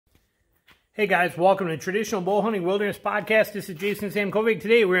Hey guys, welcome to Traditional Bow Hunting Wilderness Podcast. This is Jason Samkovic.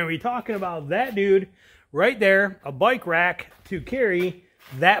 Today we're going to be talking about that dude right there, a bike rack to carry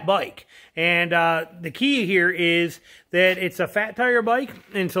that bike. And the key here is that it's a fat tire bike,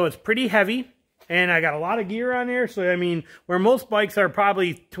 and so it's pretty heavy. And I got a lot of gear on there. So, I mean, where most bikes are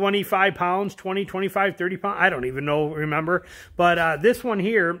probably 25 pounds, 20, 25, 30 pounds. I don't even know, remember. But this one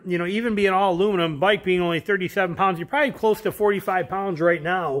here, you know, even being all aluminum, bike being only 37 pounds, you're probably close to 45 pounds right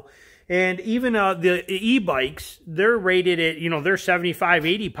now. And even the e-bikes, they're rated at, you know, they're 75,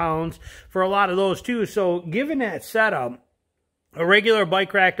 80 pounds for a lot of those too. So given that setup, a regular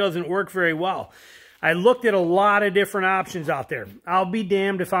bike rack doesn't work very well. I looked at a lot of different options out there. I'll be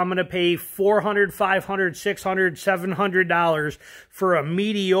damned if I'm going to pay $400, $500, $600, $700 for a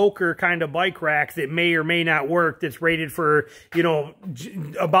mediocre kind of bike rack that may or may not work, that's rated for, you know,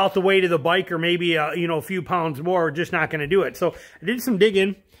 about the weight of the bike or maybe, you know, a few pounds more. Just not going to do it. So I did some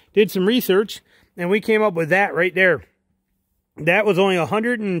digging, did some research, and we came up with that right there. That was only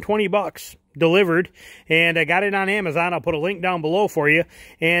 120 bucks delivered, and I got it on Amazon. I'll put a link down below for you.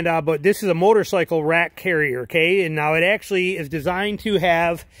 And but this is a motorcycle rack carrier, okay? And now it actually is designed to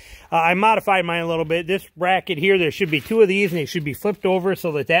have, I modified mine a little bit. This bracket here, there should be two of these, and they should be flipped over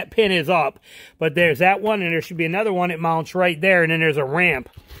so that that pin is up. But there's that one, and there should be another one that mounts right there, and then there's a ramp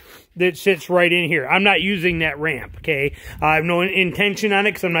that sits right in here. I'm not using that ramp, okay? I have no intention on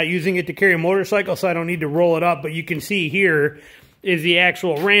it because I'm not using it to carry a motorcycle, so I don't need to roll it up. But you can see here is the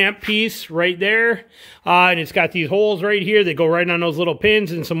actual ramp piece right there. And it's got these holes right here that go right on those little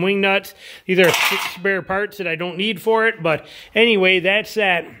pins and some wing nuts. These are spare parts that I don't need for it. But anyway, that's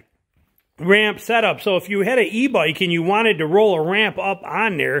that ramp setup. So if you had an e-bike and you wanted to roll a ramp up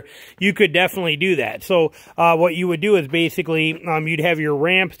on there, you could definitely do that. So what you would do is basically you'd have your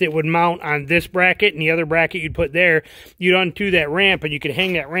ramps that would mount on this bracket, and the other bracket you'd put there. You'd undo that ramp, and you could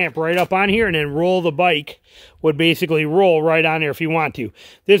hang that ramp right up on here, and then roll the bike would basically roll right on there if you want to.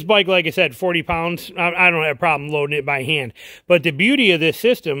 This bike, like I said, 40 pounds. I don't have a problem loading it by hand. But the beauty of this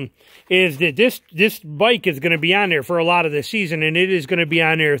system is that this bike is going to be on there for a lot of the season, and it is going to be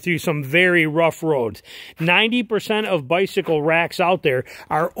on there through some very rough roads. 90% of bicycle racks out there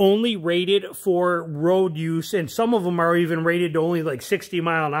are only rated for road use, and some of them are even rated to only like 60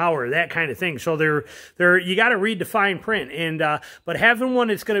 mile an hour, that kind of thing. So you got to read the fine print. And but having one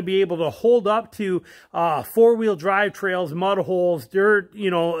that's going to be able to hold up to four-wheel drive trails, mud holes, dirt,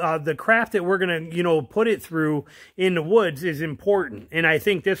 you know, the crap that we're going to, you know, put it through in the woods is important. And I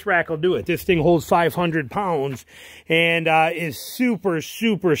think this rack will do it. This thing holds 500 pounds and is super,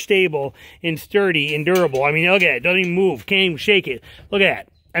 super stable and sturdy and durable. I mean, look at it. It doesn't even move. Can't even shake it. Look at that.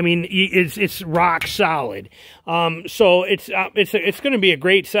 I mean, it's rock solid. So it's going to be a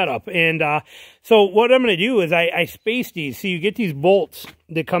great setup. And so what I'm going to do is I space these. So you get these bolts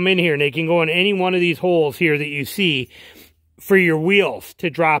that come in here, and they can go in any one of these holes here that you see for your wheels to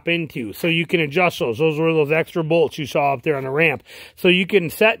drop into. So you can adjust those. Those were those extra bolts you saw up there on the ramp. So you can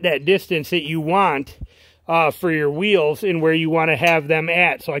set that distance that you want for your wheels and where you want to have them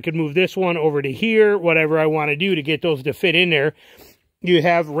at. So I could move this one over to here, whatever I want to do to get those to fit in there. You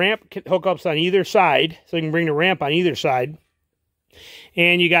have ramp hookups on either side, so you can bring the ramp on either side.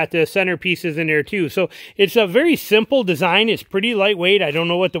 And you got the center pieces in there too. So it's a very simple design. It's pretty lightweight. I don't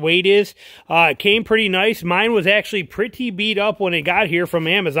know what the weight is. It came pretty nice. Mine was actually pretty beat up when it got here from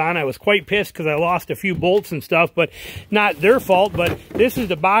Amazon. I was quite pissed because I lost a few bolts and stuff, but not their fault. But this is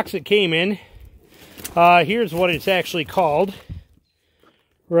the box it came in. Here's what it's actually called.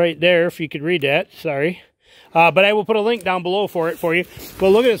 Right there, if you could read that. Sorry. But I will put a link down below for you. But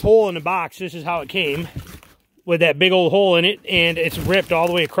look at this hole in the box. This is how it came, with that big old hole in it, and it's ripped all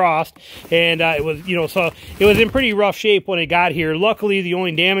the way across. And it was, you know, so it was in pretty rough shape when it got here. Luckily, the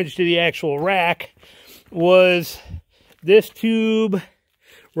only damage to the actual rack was this tube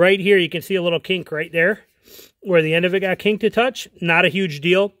right here. You can see a little kink right there where the end of it got kinked a touch. Not a huge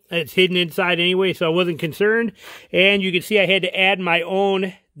deal. It's hidden inside anyway, so I wasn't concerned. And you can see I had to add my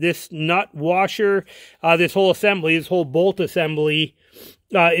own, this nut washer. This whole assembly, this whole bolt assembly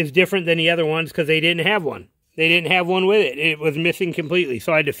is different than the other ones because they didn't have one. They didn't have one with it. It was missing completely,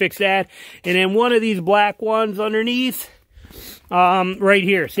 so I had to fix that. And then one of these black ones underneath, right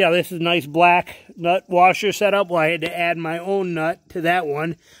here. See how this is a nice black nut washer setup? Well, I had to add my own nut to that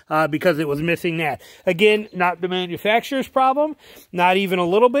one because it was missing that. Again, not the manufacturer's problem, not even a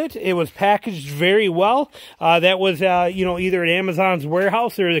little bit. It was packaged very well. That was, you know, either at Amazon's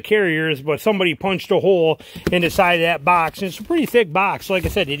warehouse or the carriers, but somebody punched a hole in the side of that box. And it's a pretty thick box. Like I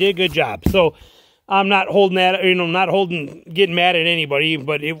said, they did a good job. So I'm not holding that, you know, getting mad at anybody,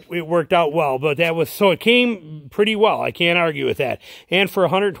 but it worked out well. But so it came pretty well. I can't argue with that. And for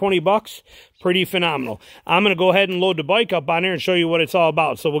 120 bucks, pretty phenomenal. I'm going to go ahead and load the bike up on there and show you what it's all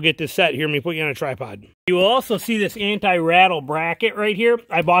about. So we'll get this set here. Let me put you on a tripod. You will also see this anti-rattle bracket right here.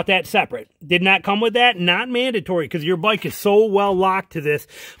 I bought that separate. Did not come with that. Not mandatory because your bike is so well locked to this.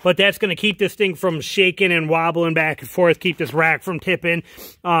 But that's going to keep this thing from shaking and wobbling back and forth. Keep this rack from tipping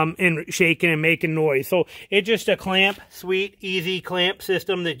and shaking and making noise. So it's just a clamp, sweet, easy clamp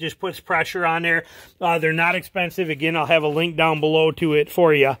system that just puts pressure on there. They're not expensive. Again, I'll have a link down below to it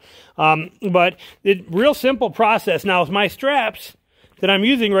for you. But it's real simple process. Now, with my straps that I'm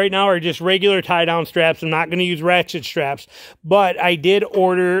using right now are just regular tie-down straps. I'm not going to use ratchet straps, but I did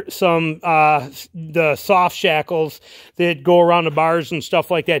order some the soft shackles that go around the bars and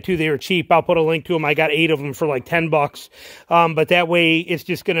stuff like that too. They were cheap. I'll put a link to them. I got 8 of them for like 10 bucks. But that way it's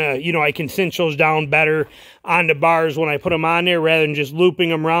just going to, you know, I can cinch those down better on the bars when I put them on there rather than just looping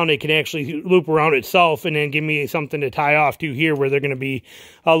them around. It can actually loop around itself and then give me something to tie off to here where they're going to be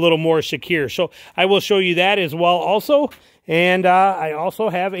a little more secure. So I will show you that as well also. And I also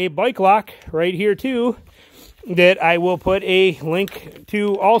have a bike lock right here too that I will put a link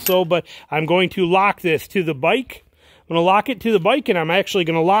to also, but I'm going to lock this to the bike. I'm going to lock it to the bike, and I'm actually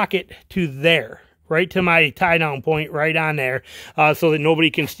going to lock it to there, right to my tie-down point right on there, so that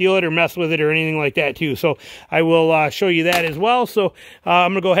nobody can steal it or mess with it or anything like that too. So I will show you that as well. So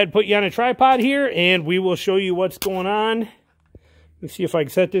I'm going to go ahead and put you on a tripod here, and we will show you what's going on. Let me see if I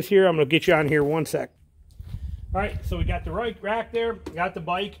can set this here. I'm going to get you on here one sec. All right, so we got the right rack there, got the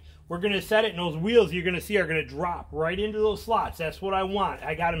bike. We're going to set it, and those wheels you're going to see are going to drop right into those slots. That's what I want.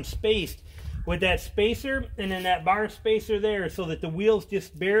 I got them spaced with that spacer and then that bar spacer there so that the wheels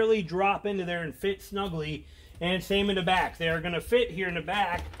just barely drop into there and fit snugly. And same in the back. They are going to fit here in the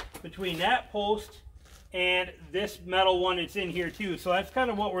back between that post and this metal one that's in here too. So that's kind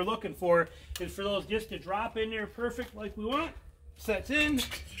of what we're looking for, is for those just to drop in there perfect like we want. Sets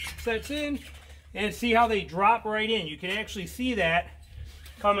in, and see how they drop right in. You can actually see that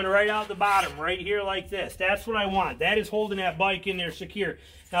coming right out the bottom, right here like this. That's what I want. That is holding that bike in there secure.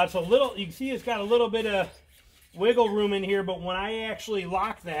 Now it's a little, you can see it's got a little bit of wiggle room in here, but when I actually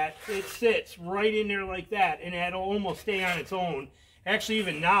lock that, it sits right in there like that, and it'll almost stay on its own. Actually,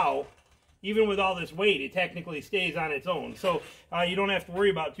 even now, even with all this weight, it technically stays on its own. So you don't have to worry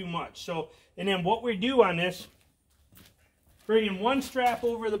about too much. So, and then what we do on this, bringing one strap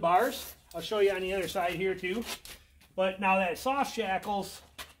over the bars. I'll show you on the other side here too. But now that soft shackles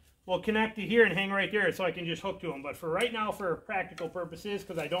will connect to here and hang right there, so I can just hook to them. But for right now, for practical purposes,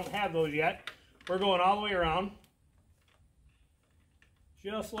 because I don't have those yet, we're going all the way around.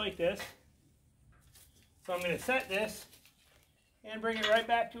 Just like this. So I'm going to set this and bring it right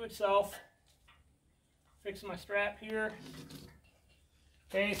back to itself. Fix my strap here.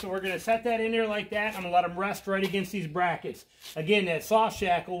 Okay, so we're going to set that in there like that. I'm going to let them rest right against these brackets. Again, that soft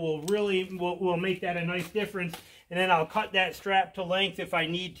shackle will really will make that a nice difference. And then I'll cut that strap to length if I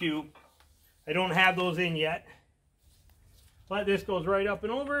need to. I don't have those in yet. But this goes right up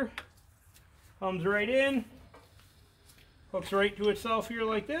and over. Comes right in. Hooks right to itself here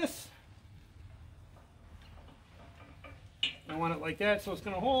like this. I want it like that, so it's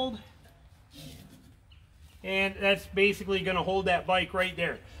going to hold. And that's basically going to hold that bike right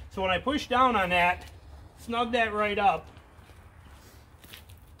there. So when I push down on that, snug that right up,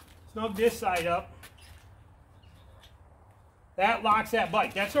 snug this side up, that locks that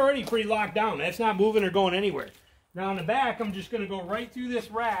bike. That's already pretty locked down. That's not moving or going anywhere. Now in the back, I'm just going to go right through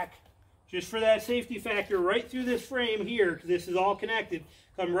this rack, just for that safety factor, right through this frame here, because this is all connected.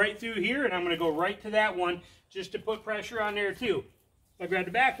 Come right through here, and I'm going to go right to that one, just to put pressure on there too. I grab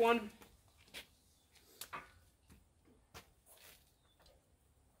the back one.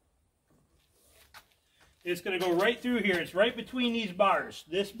 It's going to go right through here. It's right between these bars.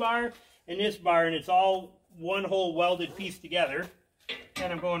 This bar and this bar, and it's all one whole welded piece together.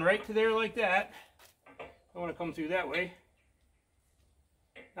 And I'm going right to there like that. I want to come through that way.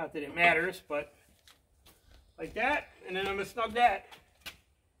 Not that it matters, but like that. And then I'm going to snug that.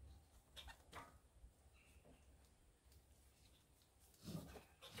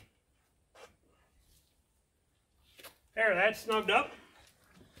 There, that's snugged up.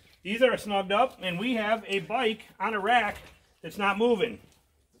 These are snugged up, and we have a bike on a rack that's not moving.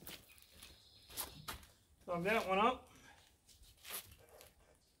 Snug that one up.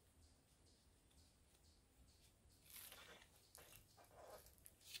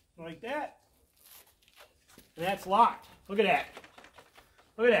 Like that. And that's locked. Look at that.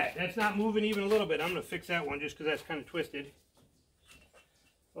 Look at that. That's not moving even a little bit. I'm going to fix that one just because that's kind of twisted.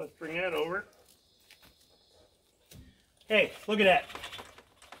 Let's bring that over. Hey, look at that.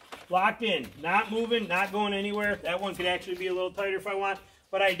 Locked in, not moving, not going anywhere. That one could actually be a little tighter if I want,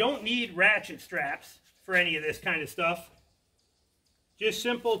 but I don't need ratchet straps for any of this kind of stuff. Just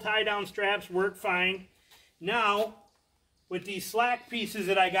simple tie-down straps work fine. Now, with these slack pieces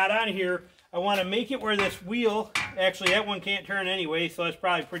that I got on here, I want to make it where this wheel, actually that one can't turn anyway, so that's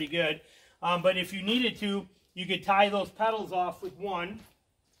probably pretty good. But if you needed to, you could tie those pedals off with one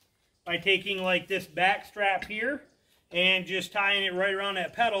by taking like this back strap here and just tying it right around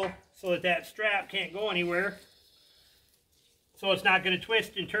that pedal so that that strap can't go anywhere. So it's not going to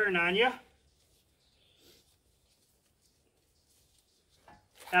twist and turn on you.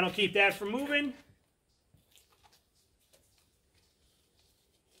 That'll keep that from moving.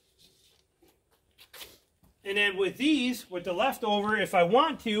 And then with these, with the leftover, if I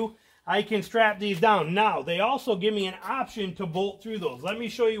want to, I can strap these down. Now, they also give me an option to bolt through those. Let me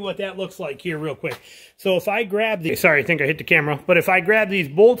show you what that looks like here real quick. So if I grab these, sorry, I think I hit the camera, but if I grab these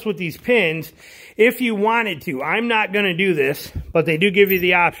bolts with these pins, if you wanted to, I'm not going to do this, but they do give you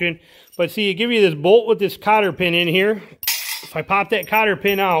the option. But see, you give you this bolt with this cotter pin in here. If I pop that cotter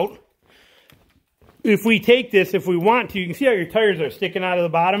pin out, if we take this, if we want to, you can see how your tires are sticking out of the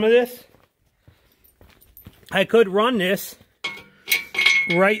bottom of this. I could run this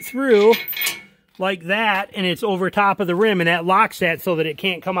right through like that, and it's over top of the rim, and that locks that so that it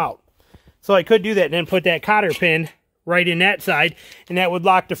can't come out. So I could do that and then put that cotter pin right in that side, and that would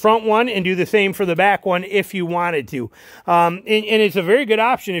lock the front one and do the same for the back one if you wanted to. And it's a very good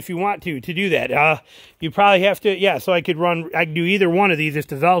option if you want to do that. You probably have to, yeah, so I could do either one of these if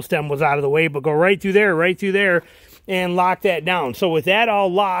the valve stem was out of the way, but go right through there, and lock that down. So with that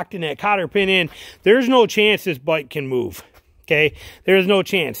all locked and that cotter pin in, there's no chance this bike can move. Okay, there's no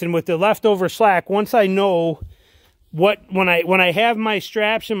chance. And with the leftover slack, once I know when I have my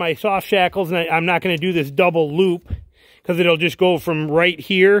straps and my soft shackles, and I'm not going to do this double loop because it'll just go from right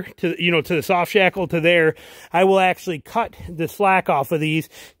here to to the soft shackle to there. I will actually cut the slack off of these,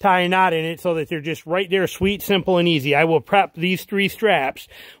 tie a knot in it so that they're just right there, sweet, simple, and easy. I will prep these 3 straps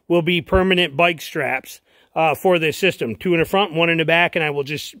will be permanent bike straps for this system. 2 in the front, 1 in the back, and I will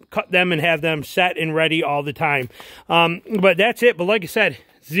just cut them and have them set and ready all the time. But that's it. But like I said,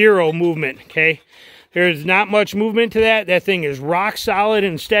 zero movement, okay? There's not much movement to that. That thing is rock solid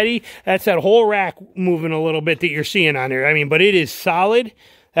and steady. That's that whole rack moving a little bit that you're seeing on there. I mean, but it is solid.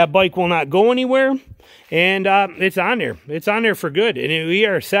 That bike will not go anywhere. And it's on there. It's on there for good. And we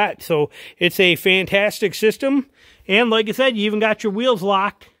are set. So it's a fantastic system. And like I said, you even got your wheels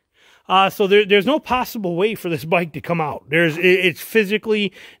locked. So there's no possible way for this bike to come out. It's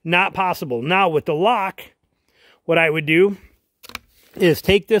physically not possible. Now with the lock, what I would do is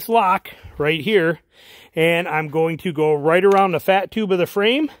take this lock right here, and I'm going to go right around the fat tube of the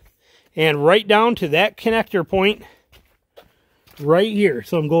frame and right down to that connector point right here.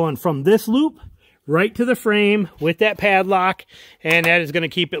 So I'm going from this loop right to the frame with that padlock, and that is going to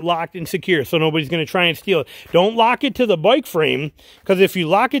keep it locked and secure so nobody's going to try and steal it. Don't lock it to the bike frame, because if you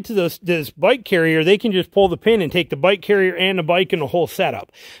lock it to this bike carrier, they can just pull the pin and take the bike carrier and the bike and the whole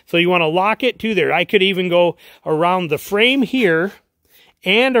setup. So you want to lock it to there. I could even go around the frame here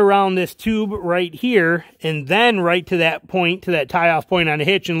and around this tube right here, and then right to that point, to that tie-off point on the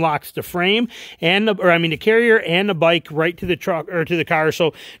hitch, and locks the frame and the carrier and the bike right to the truck or to the car,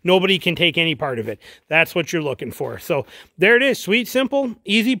 so nobody can take any part of it. That's what you're looking for. So there it is. Sweet, simple,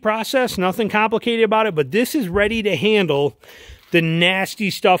 easy process, nothing complicated about it, but this is ready to handle the nasty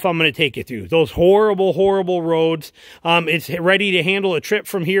stuff I'm going to take you through. Those horrible, horrible roads. It's ready to handle a trip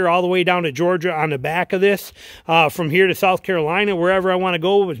from here all the way down to Georgia on the back of this. From here to South Carolina, wherever I want to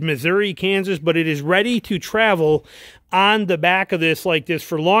go, with Missouri, Kansas. But it is ready to travel on the back of this like this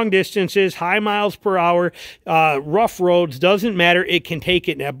for long distances, high miles per hour, rough roads, doesn't matter. It can take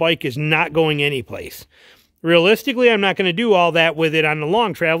it, and that bike is not going anyplace. Realistically, I'm not going to do all that with it on the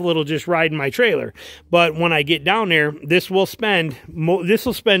long travel. It'll just ride in my trailer. But when I get down there, this will spend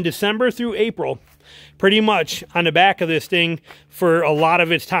December through April pretty much on the back of this thing for a lot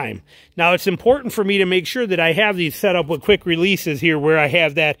of its time. Now, it's important for me to make sure that I have these set up with quick releases here, where I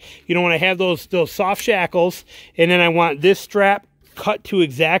have that, when I have those soft shackles, and then I want this strap cut to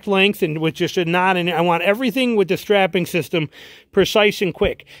exact length and with just a knot in it. I want everything with the strapping system precise and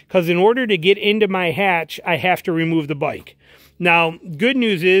quick, because in order to get into my hatch, I have to remove the bike. Now, good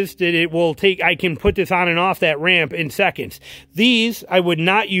news is that I can put this on and off that ramp in seconds. These I would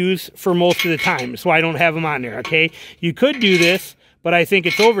not use for most of the time, so I don't have them on there, okay? You could do this, but I think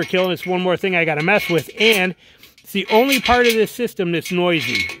it's overkill, and it's one more thing I got to mess with, and it's the only part of this system that's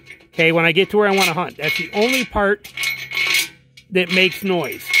noisy, okay? When I get to where I want to hunt, that's the only part that makes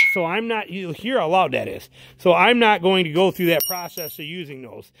noise. so I'm not, you'll hear how loud that is. So I'm not going to go through that process of using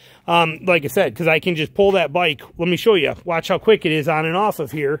those. Like I said, because I can just pull that bike. Let me show you. Watch how quick it is on and off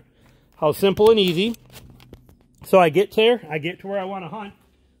of here. How simple and easy. So I get there, I get to where I want to hunt.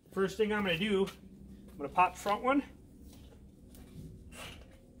 First thing I'm going to do, I'm going to pop the front one.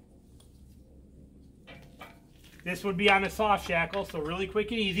 This would be on a soft shackle, so really quick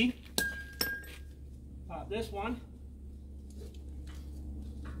and easy. Pop this one.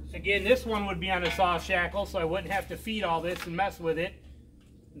 Again, this one would be on a soft shackle, so I wouldn't have to feed all this and mess with it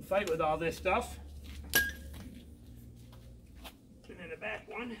and fight with all this stuff. And then the back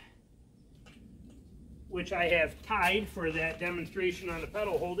one, which I have tied for that demonstration on the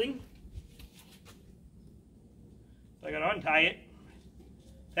pedal holding. So I gotta untie it.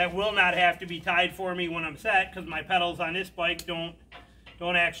 That will not have to be tied for me when I'm set, because my pedals on this bike don't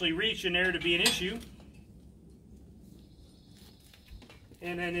actually reach in there to be an issue.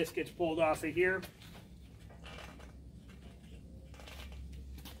 And then this gets pulled off of here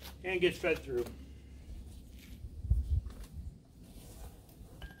and gets fed through.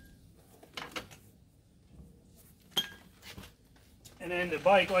 And then the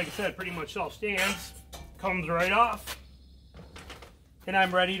bike, like I said, pretty much self-stands, comes right off, and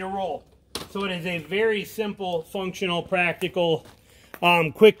I'm ready to roll. So it is a very simple, functional, practical,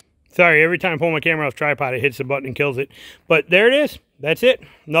 quick. Sorry, every time I pull my camera off the tripod, it hits the button and kills it. But there it is. That's it.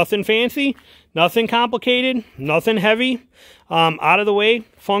 Nothing fancy, nothing complicated, nothing heavy. Out of the way,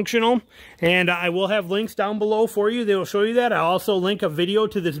 functional. And I will have links down below for you. They will show you that. I also link a video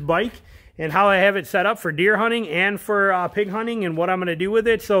to this bike and how I have it set up for deer hunting and for pig hunting and what I'm going to do with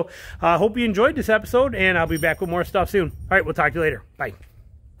it. So I hope you enjoyed this episode, and I'll be back with more stuff soon. All right, we'll talk to you later. Bye.